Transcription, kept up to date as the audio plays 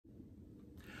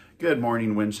Good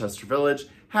morning, Winchester Village.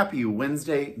 Happy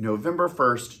Wednesday, November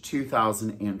 1st,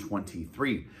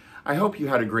 2023. I hope you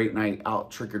had a great night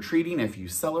out trick-or-treating if you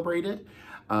celebrated.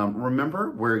 Remember,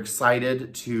 we're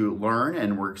excited to learn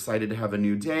and we're excited to have a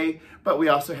new day, but we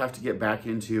also have to get back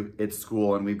into it's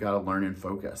school and we've got to learn and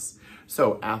focus.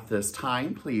 So at this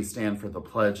time, please stand for the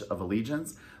Pledge of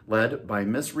Allegiance, led by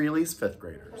Miss Reilly's fifth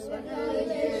graders.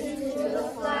 Allegiance to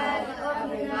the flag of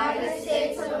the United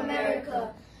States of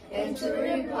America and to the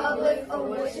republic for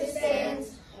which it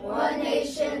stands, one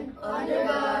nation, under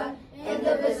God,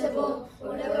 indivisible,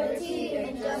 with liberty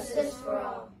and justice for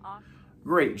all.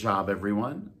 Great job,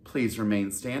 everyone. Please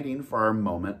remain standing for our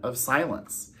moment of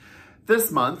silence. This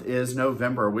month is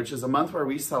November, which is a month where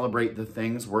we celebrate the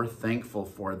things we're thankful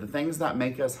for, the things that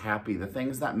make us happy, the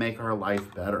things that make our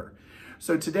life better.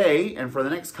 So today, and for the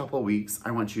next couple weeks,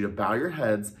 I want you to bow your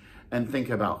heads and think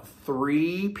about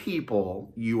 3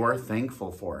 people you are thankful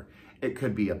for. It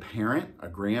could be a parent, a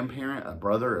grandparent, a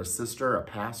brother, a sister, a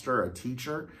pastor, a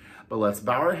teacher, but let's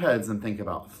bow our heads and think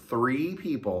about 3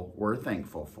 people we're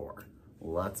thankful for.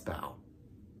 Let's bow.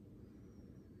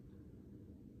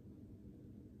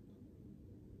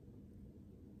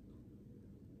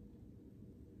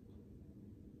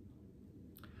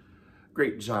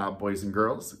 Great job, boys and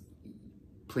girls.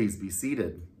 Please be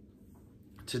seated.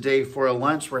 Today for a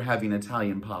lunch, we're having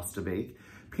Italian pasta bake,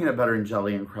 peanut butter and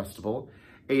jelly Uncrustable,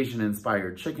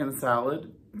 Asian-inspired chicken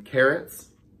salad, carrots,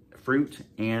 fruit,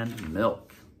 and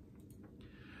milk.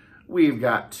 We've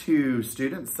got 2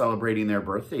 students celebrating their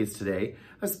birthdays today.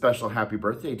 A special happy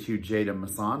birthday to Jada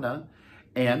Masana,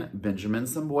 and Benjamin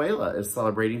Sambuela is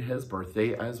celebrating his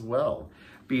birthday as well.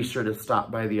 Be sure to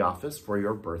stop by the office for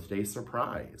your birthday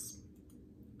surprise.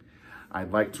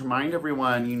 I'd like to remind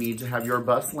everyone you need to have your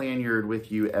bus lanyard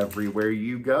with you everywhere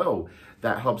you go.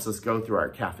 That helps us go through our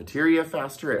cafeteria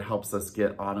faster. It helps us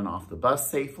get on and off the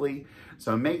bus safely.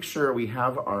 So make sure we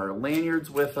have our lanyards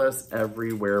with us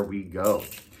everywhere we go.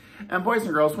 And boys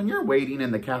and girls, when you're waiting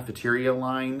in the cafeteria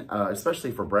line,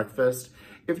 especially for breakfast,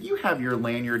 if you have your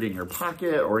lanyard in your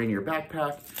pocket or in your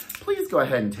backpack, please go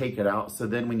ahead and take it out so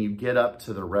then when you get up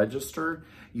to the register,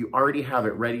 you already have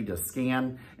it ready to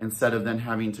scan instead of then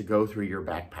having to go through your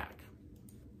backpack.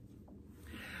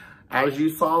 As you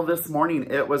saw this morning,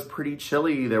 it was pretty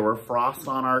chilly. There were frost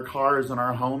on our cars and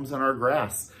our homes and our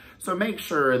grass. So make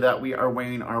sure that we are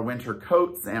wearing our winter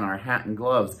coats and our hat and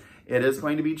gloves. It is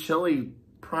going to be chilly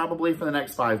probably for the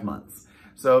next 5 months.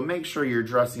 So make sure you're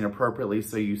dressing appropriately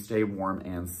so you stay warm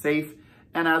and safe.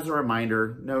 And as a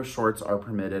reminder, no shorts are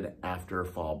permitted after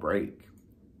fall break.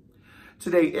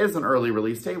 Today is an early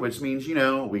release day, which means,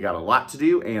 we got a lot to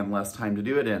do and less time to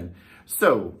do it in.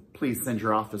 So please send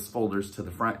your office folders to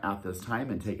the front at this time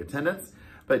and take attendance.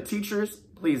 But teachers,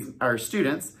 please, our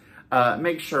students,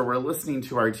 make sure we're listening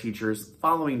to our teachers,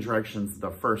 following directions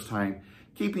the first time,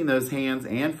 keeping those hands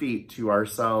and feet to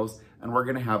ourselves, and we're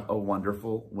gonna have a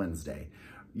wonderful Wednesday.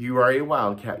 You are a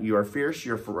Wildcat. You are fierce,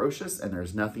 you're ferocious, and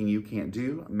there's nothing you can't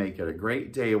do. Make it a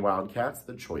great day, Wildcats.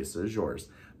 The choice is yours.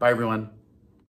 Bye, everyone.